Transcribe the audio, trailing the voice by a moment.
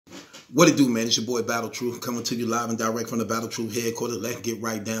What it do, man? It's your boy Battle Truth coming to you live and direct from the Battle Truth headquarters. Let's get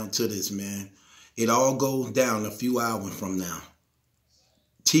right down to this, man. It all goes down a few hours from now.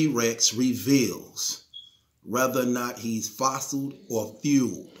 Trex reveals whether or not he's fossiled or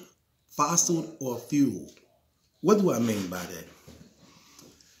fueled. Fossiled or fueled. What do I mean by that?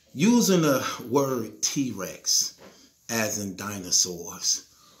 Using the word Trex, as in dinosaurs,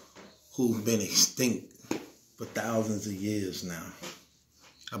 who've been extinct for thousands of years now.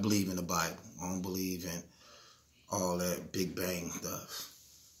 I believe in the Bible. I don't believe in all that Big Bang stuff.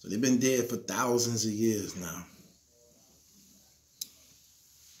 So they've been dead for thousands of years now.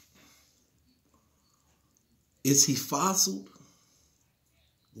 Is he fossiled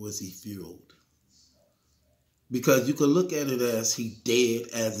or is he fueled? Because you could look at it as he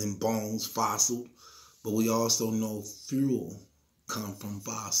dead, as in bones, fossil, but we also know fuel comes from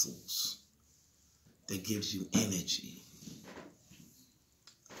fossils that gives you energy.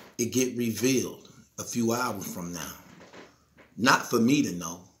 It get revealed a few hours from now. Not for me to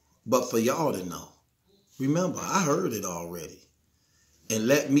know, but for y'all to know. Remember, I heard it already. And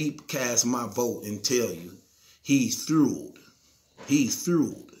let me cast my vote and tell you, he's fueled. He's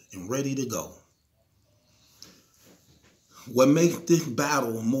fueled and ready to go. What makes this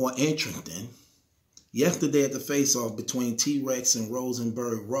battle more interesting, yesterday at the face-off between Trex and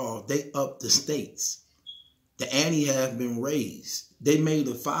Rosenburg Raw, they upped the stakes. The ante have been raised. They made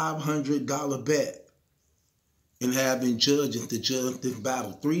a $500 bet and have been judges to judge this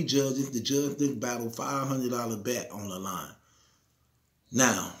battle. 3 judges to judge this battle, $500 bet on the line.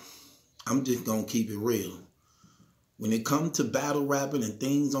 Now, I'm just going to keep it real. When it comes to battle rapping and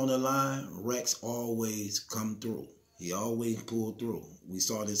things on the line, Rex always come through. He always pulled through. We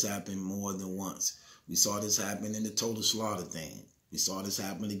saw this happen more than once. We saw this happen in the Total Slaughter thing. We saw this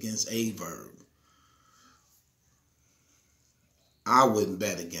happen against Averb. I wouldn't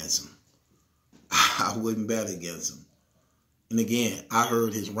bet against him. I wouldn't bet against him. And again, I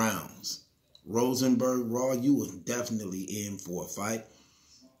heard his rounds. Rosenburg Raw, you was definitely in for a fight.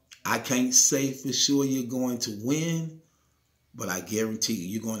 I can't say for sure you're going to win, but I guarantee you,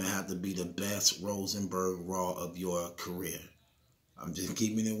 you're going to have to be the best Rosenburg Raw of your career. I'm just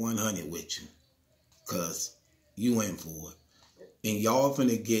keeping it 100 with you, because you in for it. And y'all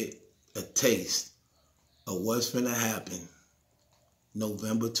finna get a taste of what's finna happen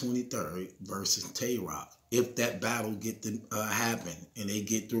November 23rd versus Tay-Rock, if that battle get to happen and they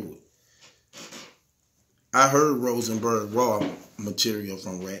get through it. I heard Rosenburg Raw material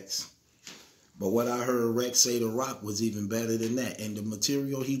from Rex, but what I heard Rex say to Rock was even better than that. And the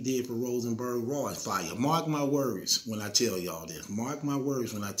material he did for Rosenburg Raw is fire. Mark my words when I tell y'all this. Mark my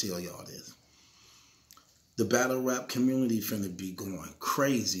words when I tell y'all this. The battle rap community finna be going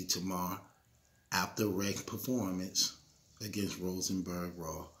crazy tomorrow after Rex performance against Rosenburg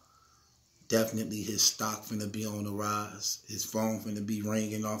Raw. Definitely his stock finna be on the rise. His phone finna be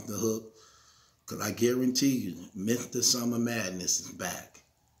ringing off the hook. Because I guarantee you, Mr. Summer Madness is back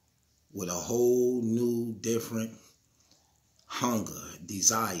with a whole new, different hunger,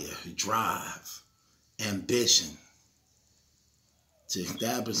 desire, drive, ambition to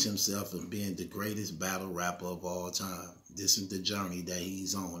establish himself as being the greatest battle rapper of all time. This is the journey that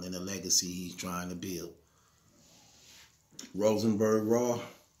he's on and the legacy he's trying to build. Rosenburg Raw,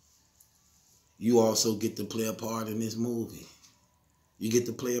 you also get to play a part in this movie. You get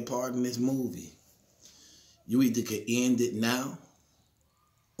to play a part in this movie. You either could end it now,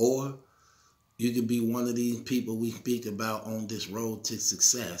 or you could be one of these people we speak about on this road to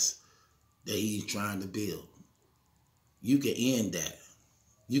success that he's trying to build. You can end that.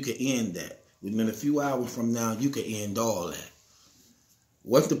 You can end that. Within a few hours from now, you can end all that.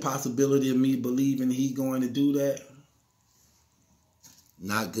 What's the possibility of me believing he's going to do that?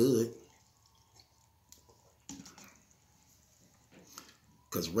 Not good.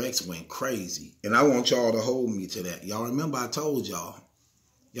 Because Rex went crazy. And I want y'all to hold me to that. Y'all remember I told y'all.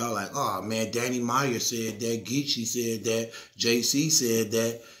 Y'all like, oh man, Danny Meyer said that. Geechee said that. JC said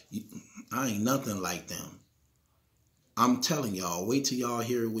that. I ain't nothing like them. I'm telling y'all, wait till y'all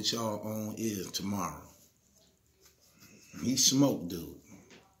hear it with y'all own ears tomorrow. He smoked, dude.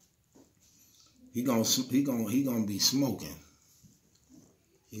 He gonna be smoking.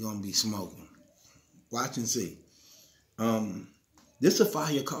 He gonna be smoking. Watch and see. This a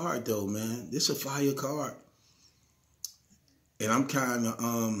fire card though, man. This a fire card. And I'm kind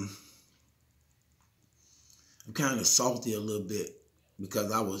of salty a little bit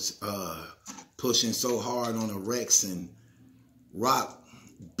because I was pushing so hard on the Rex and Rock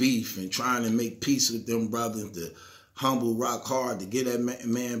beef and trying to make peace with them brothers to humble Rock hard to get that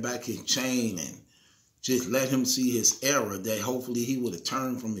man back his chain and Just let him see his error, that hopefully he would have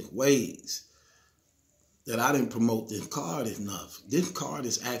turned from his ways. That I didn't promote this card enough. This card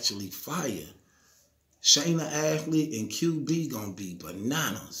is actually fire. Shayna Ashley and QB gonna be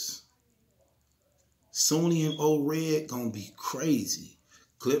bananas. Sony and O-Red gonna be crazy.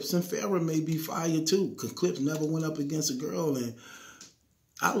 Clips and Farrah may be fire too, because Clips never went up against a girl, and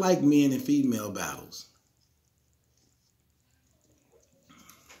I like men and female battles.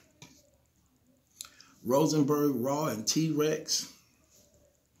 Rosenburg Raw and Trex.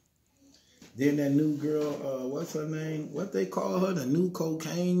 Then that new girl, what's her name? What they call her? The new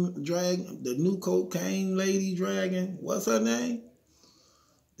cocaine dragon? The new cocaine lady dragon? What's her name?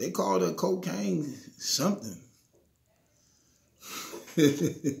 They called her cocaine something. I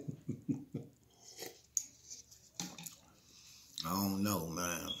don't know,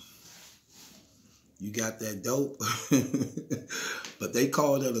 man. You got that dope? But they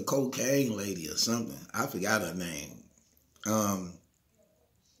called her the cocaine lady or something. I forgot her name.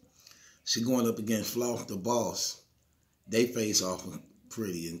 She going up against Floss the Boss. They face off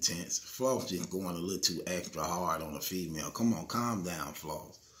pretty intense. Floss just going a little too extra hard on a female. Come on, calm down,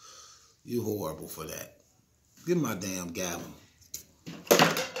 Floss. You horrible for that. Give my damn gavel.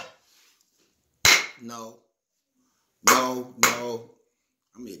 No. I'm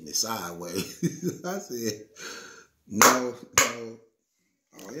hitting it sideways. I said, no. Oh,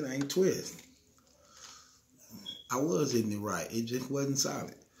 it ain't twist. I was hitting it right. It just wasn't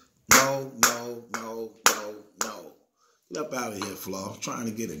solid. No. Get up out of here, Flaw. I'm trying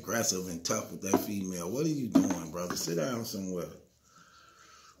to get aggressive and tough with that female. What are you doing, brother? Sit down somewhere.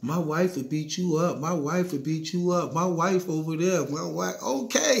 My wife would beat you up. My wife would beat you up. My wife over there. My wife.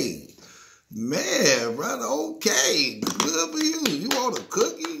 Okay. Man, brother, okay. Good for you. You want a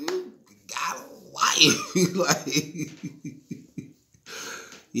cookie? You got a wife. Like,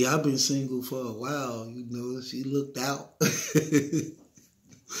 yeah, I've been single for a while. You know, she looked out.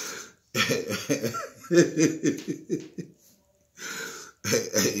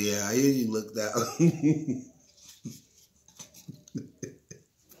 Yeah, I hear you looked out.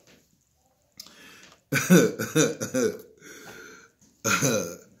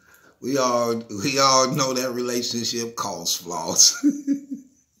 We all know that relationship costs flaws.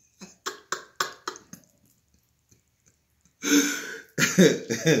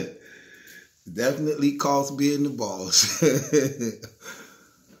 Definitely costs being the boss.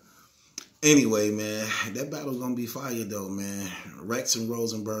 Anyway, man, that battle's gonna be fire though, man. Rex and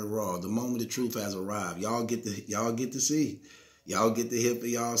Rosenburg Raw. The moment of truth has arrived. Y'all get to see. Y'all get to hear for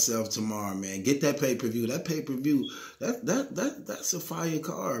yourself tomorrow, man. Get that pay-per-view. That pay-per-view, that's a fire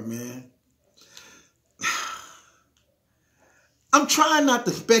card, man. I'm trying not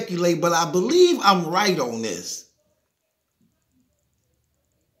to speculate, but I believe I'm right on this.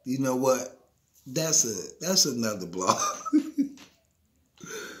 You know what? That's another blog.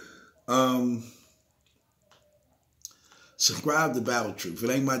 Subscribe to Battle Truth.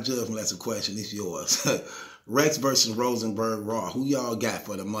 It ain't my judgment, that's a question. It's yours. Rex versus Rosenburg Raw. Who y'all got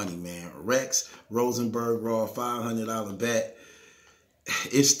for the money, man? Rex, Rosenburg Raw, $500 bet.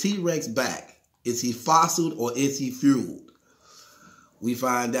 Is T-Rex back? Is he fossiled or is he fueled? We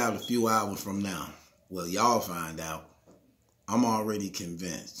find out a few hours from now. Well, y'all find out. I'm already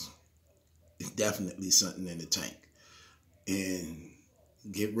convinced. It's definitely something in the tank. And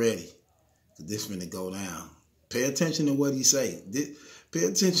get ready. This finna go down. Pay attention to what he say. Pay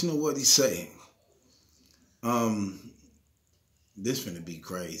attention to what he say. This finna be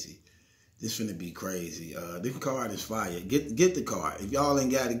crazy. This finna be crazy. This card is fire. Get the card. If y'all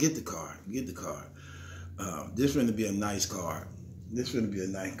ain't got it, get the card. Get the card. This finna be a nice card. This finna be a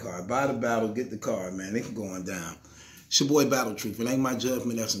nice card. Buy the battle, get the card, man. It's going down. It's your boy Battle Truth. It ain't my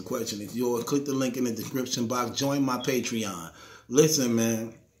judgment, that's some question. If yours, click the link in the description box. Join my Patreon. Listen,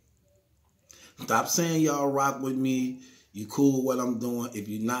 man. Stop saying y'all rock with me. You cool with what I'm doing if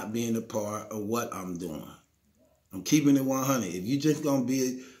you're not being a part of what I'm doing. I'm keeping it 100. If you just gonna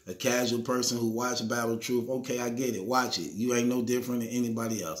be a casual person who watch Battle Truth, okay, I get it. Watch it. You ain't no different than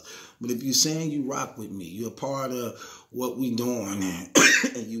anybody else. But if you're saying you rock with me, you're a part of what we doing,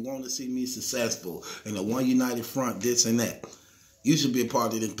 and you want to see me successful in a one united front, this and that, you should be a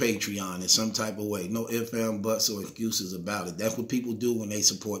part of this Patreon in some type of way. No ifs, ands, buts, or excuses about it. That's what people do when they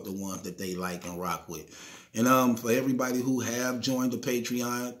support the ones that they like and rock with. And for everybody who have joined the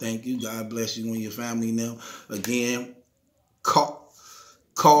Patreon, thank you. God bless you and your family now. Again,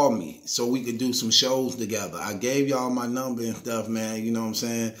 call me so we can do some shows together. I gave y'all my number and stuff, man. You know what I'm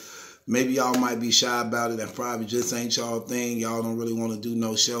saying? Maybe y'all might be shy about it. That probably just ain't y'all thing. Y'all don't really want to do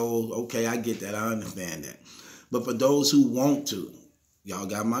no shows. Okay, I get that. I understand that. But for those who want to, y'all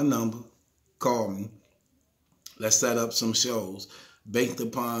got my number. Call me. Let's set up some shows based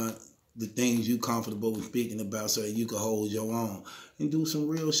upon the things you comfortable with speaking about so that you can hold your own and do some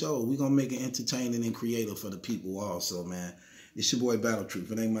real shows. We're going to make it entertaining and creative for the people also, man. It's your boy Battle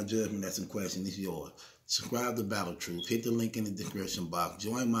Truth. It ain't my judgment that's in question. It's yours. Subscribe to Battle Truth. Hit the link in the description box.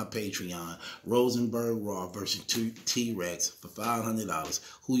 Join my Patreon. Rosenburg Raw versus Trex for $500.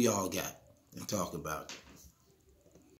 Who y'all got? And talk about it.